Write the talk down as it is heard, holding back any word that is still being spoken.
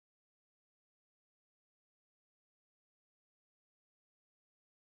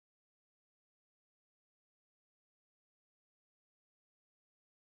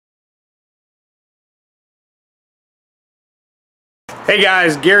Hey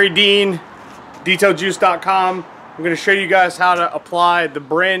guys, Garry Dean, detailjuice.com. I'm going to show you guys how to apply the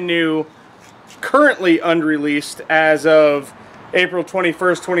brand new, currently unreleased as of April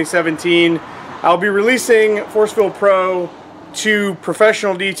 21st, 2017. I'll be releasing ForceField Pro to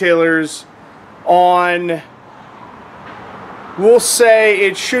professional detailers on, we'll say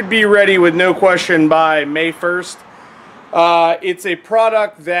it should be ready with no question by May 1st. It's a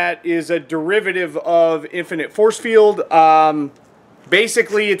product that is a derivative of Infinite Force Field.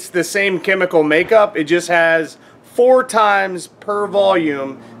 Basically, it's the same chemical makeup. It just has 4 times per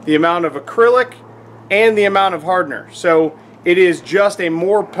volume the amount of acrylic and the amount of hardener. So it is just a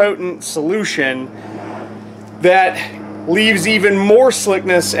more potent solution that leaves even more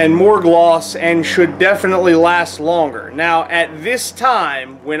slickness and more gloss and should definitely last longer. Now, at this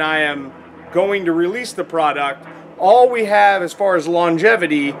time, when I am going to release the product, all we have as far as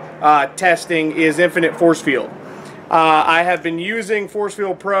longevity testing is Infinite Force Field. I have been using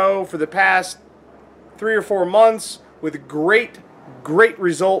ForceField Pro for the past 3 or 4 months with great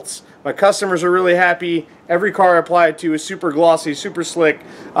results. My customers are really happy. Every car I apply it to is super glossy, super slick,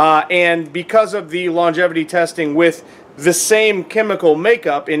 and because of the longevity testing with the same chemical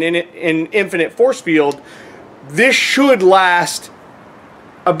makeup in Infinite Force Field, this should last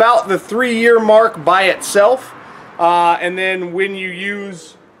about the 3-year mark by itself, and then when you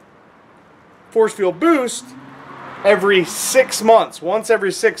use ForceField Boost, every 6 months, once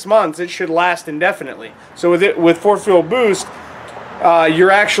every 6 months, it should last indefinitely. So with ForceField Boost, you're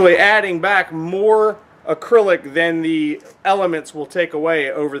actually adding back more acrylic than the elements will take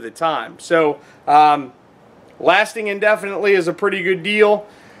away over the time. So lasting indefinitely is a pretty good deal.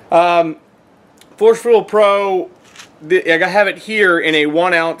 ForceField Pro, I have it here in a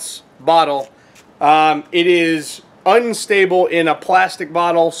 1-ounce bottle. It is unstable in a plastic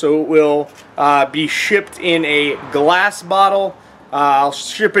bottle, so it will be shipped in a glass bottle. I'll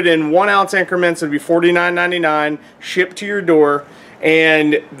ship it in 1-ounce increments. It'll be $49.99 shipped to your door,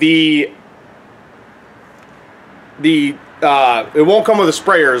 and it won't come with a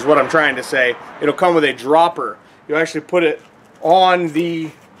sprayer is what I'm trying to say. It'll come with a dropper. You actually put it on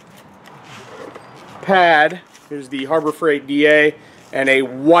the pad. Here's the Harbor Freight DA and a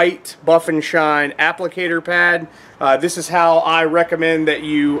white Buff and Shine applicator pad. This is how I recommend that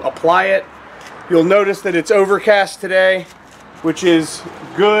you apply it. You'll notice that it's overcast today, which is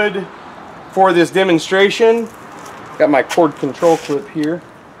good for this demonstration. Got my cord control clip here.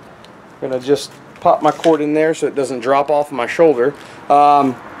 I'm gonna just pop my cord in there so it doesn't drop off my shoulder.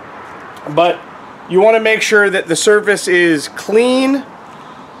 But you want to make sure that the surface is clean,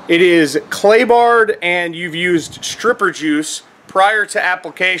 it is clay barred, and you've used stripper juice prior to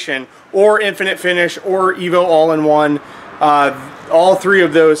application, or Infinite Finish, or Evo All-in-One. All 3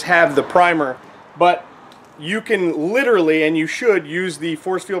 of those have the primer, but you can literally, and you should, use the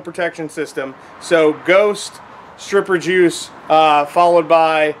Force Field Protection System. So Ghost, stripper juice, followed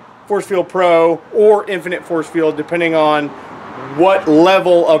by ForceField Pro or Infinite Force Field, depending on what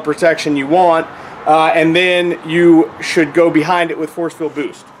level of protection you want, and then you should go behind it with ForceField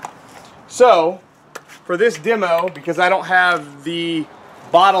Boost. So for this demo, because I don't have the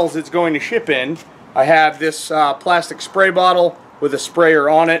bottles it's going to ship in, I have this plastic spray bottle with a sprayer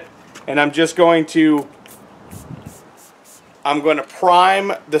on it, and I'm going to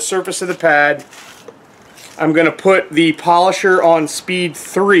prime the surface of the pad. I'm going to put the polisher on speed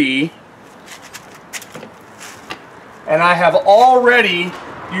 3, and I have already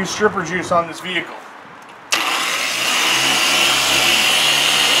used stripper juice on this vehicle.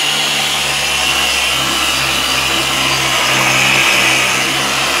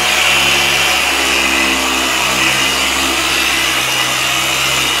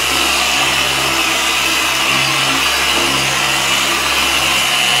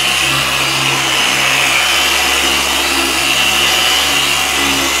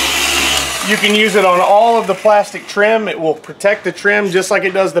 You can use it on all of the plastic trim. It will protect the trim just like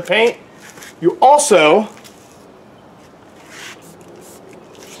it does the paint. You also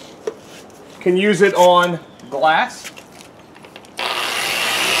can use it on glass.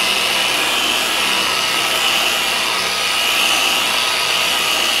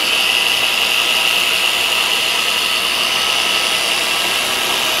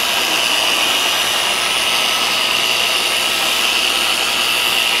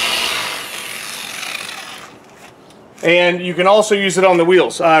 And you can also use it on the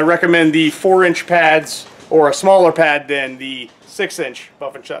wheels. I recommend the 4-inch pads, or a smaller pad than the 6-inch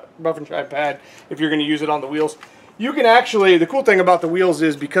Buff and Shine pad if you're going to use it on the wheels. You can actually, the cool thing about the wheels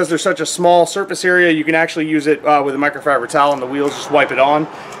is because they're such a small surface area, you can actually use it with a microfiber towel on the wheels, just wipe it on.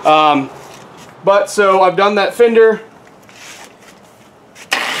 But so I've done that fender.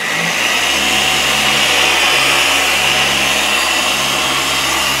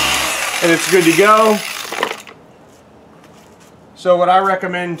 and it's good to go. So what I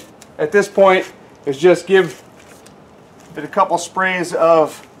recommend at this point is just give it a couple sprays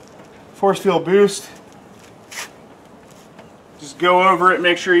of force field boost. Just go over it,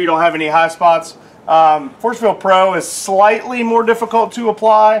 make sure you don't have any high spots. Force Field Pro is slightly more difficult to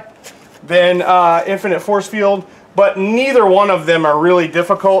apply than Infinite Force Field, but neither one of them are really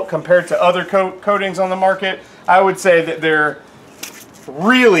difficult compared to other coatings on the market. I would say that they're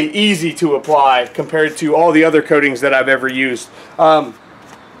really easy to apply compared to all the other coatings that I've ever used. But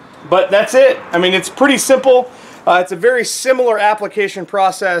that's it. I mean, it's pretty simple. It's a very similar application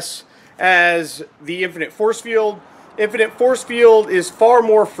process as the Infinite Force Field. Infinite Force Field is far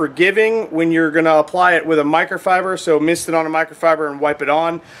more forgiving when you're going to apply it with a microfiber, so mist it on a microfiber and wipe it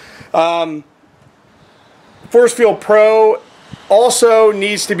on. Force Field Pro also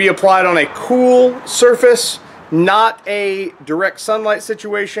needs to be applied on a cool surface, not a direct sunlight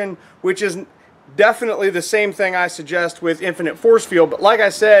situation, which is definitely the same thing I suggest with Infinite Force Field. But like I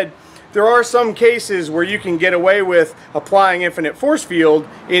said, there are some cases where you can get away with applying Infinite Force Field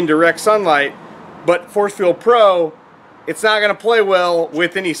in direct sunlight, but Force Field Pro, it's not going to play well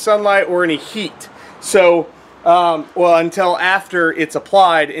with any sunlight or any heat. So, well, until after it's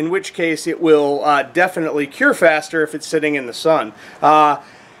applied, in which case it will definitely cure faster if it's sitting in the sun.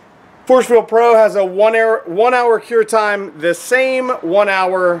 Force Field Pro has a 1 hour cure time, the same 1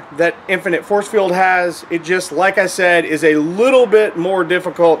 hour that Infinite Force Field has. It just, like I said, is a little bit more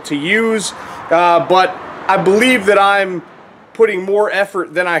difficult to use, but I believe that I'm putting more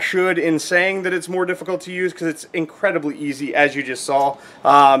effort than I should in saying that it's more difficult to use, because it's incredibly easy, as you just saw.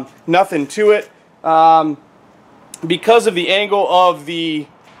 Nothing to it. Because of the angle of the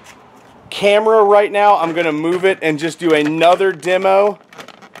camera right now, I'm going to move it and just do another demo,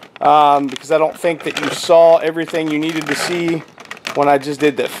 because I don't think that you saw everything you needed to see when I just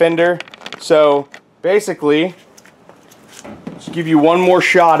did the fender. So basically, just give you one more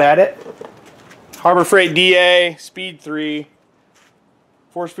shot at it. Harbor Freight DA, Speed 3,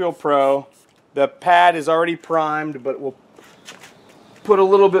 Force Field Pro. The pad is already primed, but we'll put a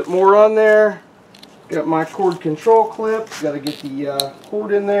little bit more on there. Got my cord control clip. Got to get the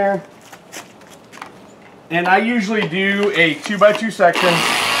cord in there. And I usually do a 2x2 section.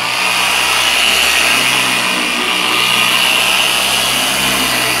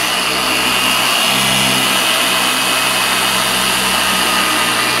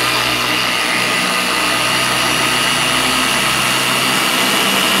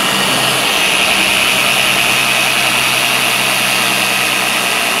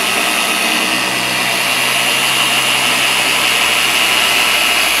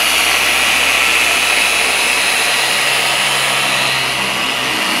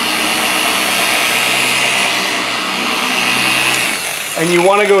 And you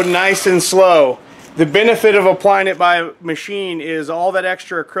want to go nice and slow. The benefit of applying it by machine is all that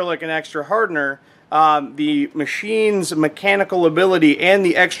extra acrylic and extra hardener, the machine's mechanical ability and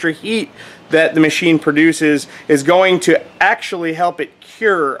the extra heat that the machine produces is going to actually help it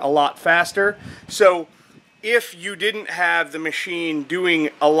cure a lot faster. So if you didn't have the machine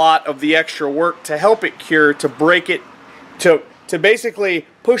doing a lot of the extra work to help it cure, to break it, to basically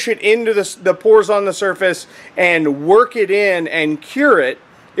push it into the pores on the surface and work it in and cure it,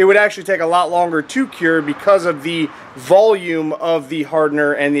 it would actually take a lot longer to cure because of the volume of the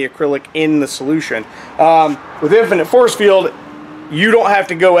hardener and the acrylic in the solution. With Infinite Force Field, you don't have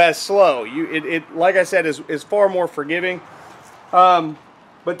to go as slow. It like I said, is far more forgiving. But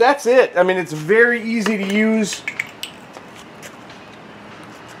that's it. I mean, it's very easy to use.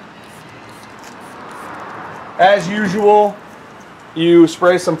 As usual, you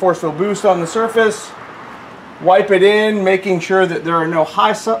spray some Force Field Boost on the surface, wipe it in, making sure that there are no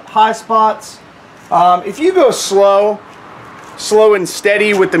high spots. If you go slow and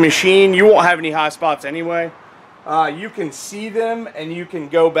steady with the machine, you won't have any high spots anyway. You can see them and you can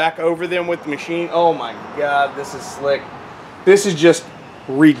go back over them with the machine. Oh my God, this is slick. This is just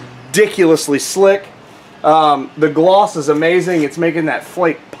ridiculously slick. The gloss is amazing. It's making that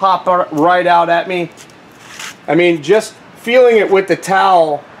flake pop right out at me. I mean, just feeling it with the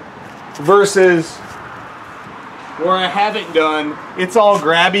towel versus where I haven't done, it's all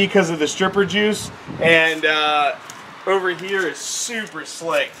grabby because of the stripper juice, and over here is super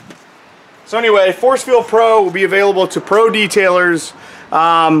slick. So anyway, Force Field Pro will be available to pro detailers.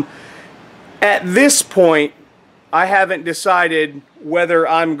 At this point, I haven't decided whether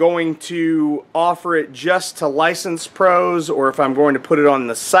I'm going to offer it just to licensed pros or if I'm going to put it on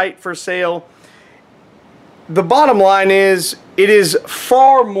the site for sale. The bottom line is, it is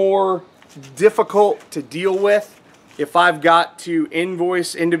far more difficult to deal with if I've got to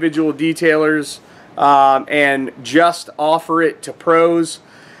invoice individual detailers and just offer it to pros,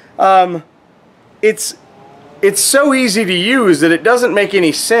 it's so easy to use that it doesn't make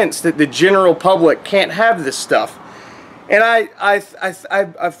any sense that the general public can't have this stuff. And I've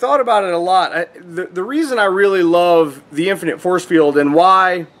thought about it a lot. The reason I really love the Infinite Force Field and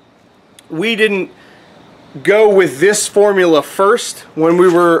why we didn't go with this formula first when we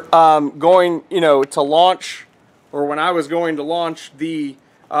were going, to launch, or when I was going to launch the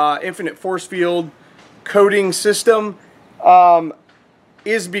Infinite Force Field coating system,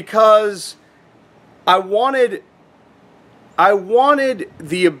 is because I wanted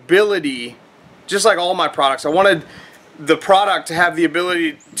the ability, just like all my products, I wanted the product to have the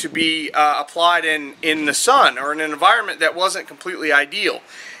ability to be applied in the sun or in an environment that wasn't completely ideal.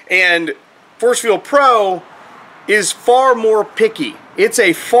 And Force Field Pro is far more picky. It's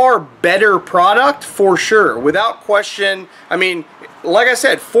a far better product for sure, without question. I mean, like I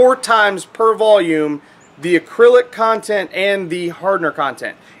said, 4 times per volume the acrylic content and the hardener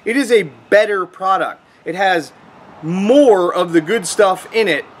content. It is a better product. It has more of the good stuff in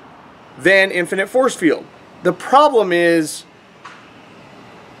it than Infinite Force Field. The problem is,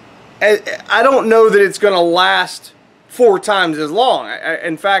 I don't know that it's going to last 4 times as long.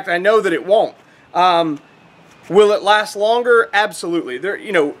 In fact, I know that it won't. Will it last longer? Absolutely. There,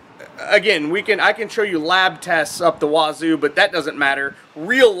 again, I can show you lab tests up the wazoo, but that doesn't matter.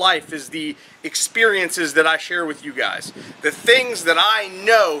 Real life is the experiences that I share with you guys. The things that I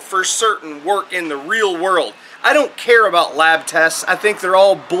know for certain work in the real world. I don't care about lab tests. I think they're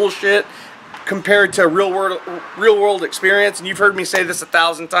all bullshit compared to real world experience, and you've heard me say this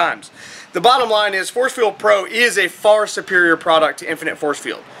 1,000 times. The bottom line is Force Field Pro is a far superior product to Infinite Force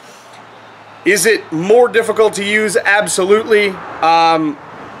Field. Is it more difficult to use? Absolutely.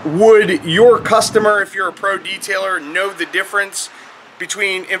 Would your customer, if you're a pro detailer, know the difference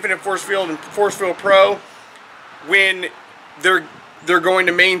between Infinite Force Field and Force Field Pro when they're going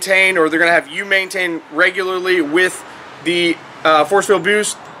to maintain, or they're going to have you maintain regularly with the Force Field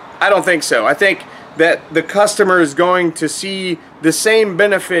Boost? I don't think so. I think that the customer is going to see the same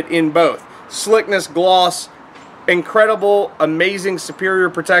benefit in both. Slickness, gloss, incredible, amazing, superior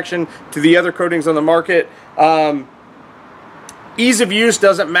protection to the other coatings on the market. Ease of use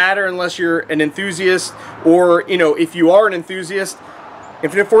doesn't matter unless you're an enthusiast, or if you are an enthusiast.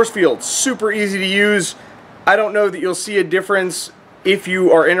 Infinite Force Field, super easy to use. I don't know that you'll see a difference if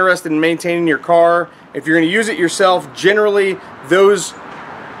you are interested in maintaining your car. If you're going to use it yourself, generally those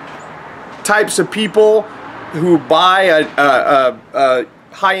types of people who buy a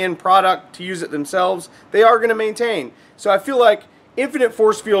high-end product to use it themselves, they are going to maintain. So I feel like Infinite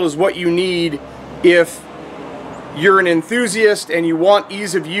Force Field is what you need if you're an enthusiast and you want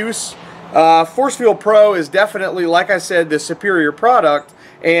ease of use. Force Field Pro is definitely, like I said, the superior product.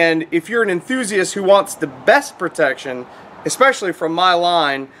 And if you're an enthusiast who wants the best protection, especially from my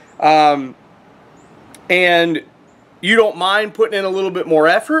line, and you don't mind putting in a little bit more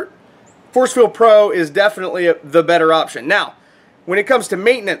effort, Force Field Pro is definitely the better option. Now, when it comes to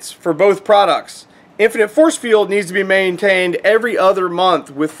maintenance for both products, Infinite Force Field needs to be maintained every other month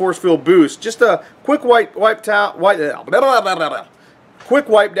with Force Field Boost. Just a quick wipe down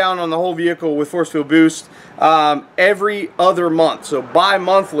on the whole vehicle with Force Field Boost every other month. So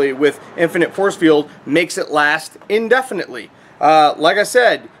bi-monthly with Infinite Force Field makes it last indefinitely. Like I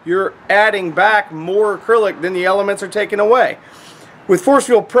said, you're adding back more acrylic than the elements are taken away. With Force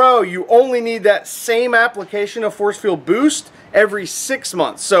Field Pro, you only need that same application of Force Field Boost every 6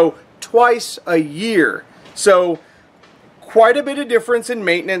 months, so twice a year. So quite a bit of difference in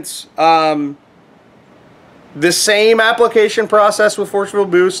maintenance. The same application process with Force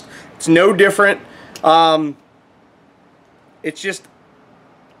Field Boost. It's no different. It's just,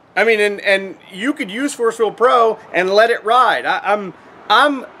 I mean, and you could use Force Field Pro and let it ride.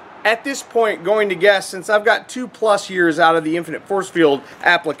 I'm at this point going to guess, since I've got 2+ years out of the Infinite Force Field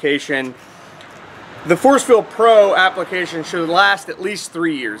application, the Force Field Pro application should last at least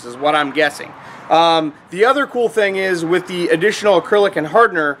 3 years, is what I'm guessing. The other cool thing is, with the additional acrylic and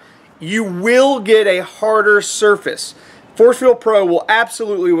hardener, you will get a harder surface. Force Field Pro will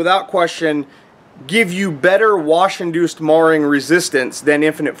absolutely, without question, give you better wash-induced marring resistance than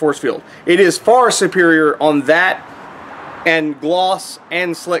Infinite Force Field. It is far superior on that, and gloss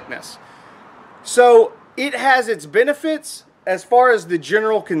and slickness. So it has its benefits. As far as the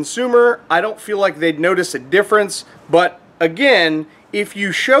general consumer, I don't feel like they'd notice a difference. But again, if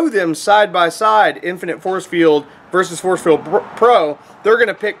you show them side by side Infinite Force Field versus Force Field Pro, they're going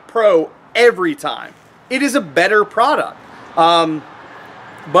to pick Pro every time. It is a better product.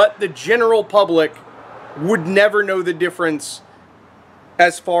 But the general public would never know the difference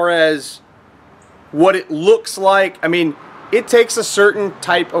as far as what it looks like. I mean, it takes a certain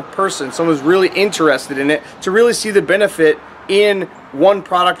type of person, someone who's really interested in it, to really see the benefit in one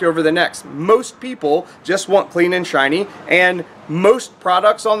product over the next. Most people just want clean and shiny, and most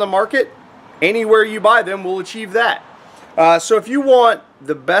products on the market, anywhere you buy them, will achieve that. So if you want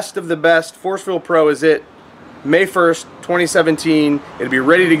the best of the best, Force Field Pro is it. May 1st, 2017. It'll be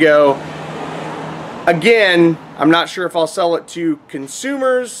ready to go. Again, I'm not sure if I'll sell it to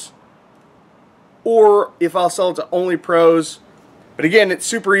consumers or if I'll sell it to only pros. But again, it's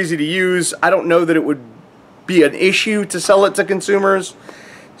super easy to use. I don't know that it would be an issue to sell it to consumers.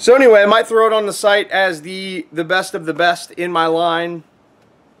 So anyway, I might throw it on the site as the best of the best in my line.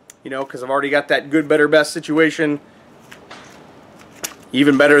 You know, because I've already got that good, better, best situation.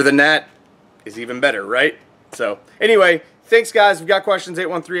 Even better than that is even better, right? So anyway, thanks guys. If you've got questions,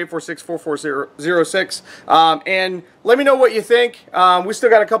 813-846-4406. And let me know what you think. We still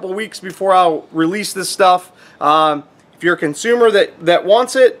got a couple weeks before I'll release this stuff. If you're a consumer that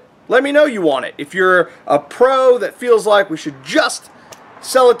wants it, let me know you want it. If you're a pro that feels like we should just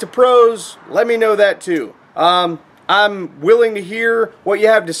sell it to pros, let me know that too. I'm willing to hear what you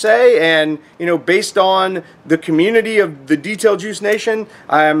have to say, and you know, based on the community of the Detail Juice Nation,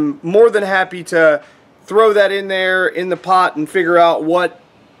 I'm more than happy to throw that in there in the pot and figure out what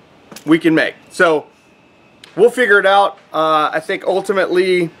we can make. So we'll figure it out. I think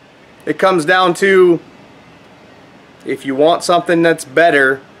ultimately it comes down to, if you want something that's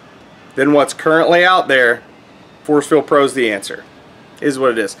better than what's currently out there, Force Field Pro is the answer. Is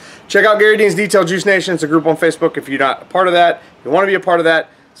what it is. Check out Garry Dean's Detail Juice Nation. It's a group on Facebook. If you're not a part of that, if you want to be a part of that,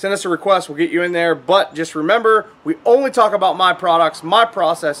 send us a request. We'll get you in there. But just remember, we only talk about my products, my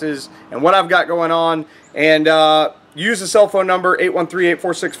processes, and what I've got going on. And use the cell phone number,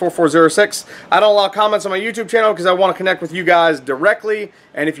 813-846-4406. I don't allow comments on my YouTube channel because I want to connect with you guys directly.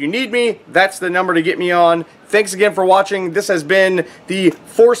 And if you need me, that's the number to get me on. Thanks again for watching. This has been the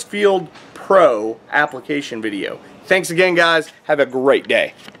Force Field Pro application video. Thanks again, guys. Have a great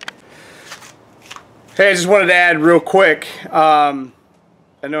day. Hey, I just wanted to add real quick. I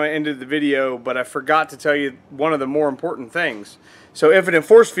know I ended the video, but I forgot to tell you one of the more important things. So Infinite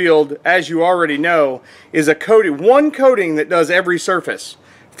Force Field, as you already know, is a coating, one coating that does every surface,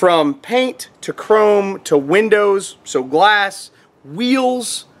 from paint to chrome to windows, so glass,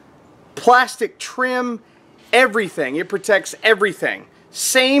 wheels, plastic trim, everything. It protects everything.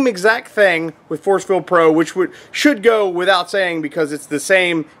 Same exact thing with Force Field Pro, which should go without saying because it's the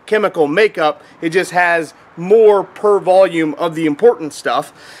same chemical makeup. It just has more per volume of the important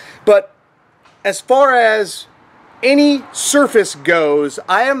stuff. But as far as any surface goes,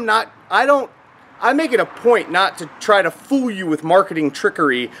 I make it a point not to try to fool you with marketing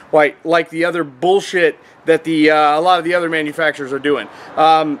trickery like the other bullshit that a lot of the other manufacturers are doing.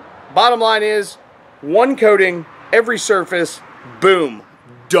 Bottom line is, one coating, every surface, boom,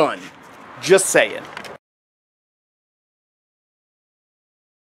 done. Just saying.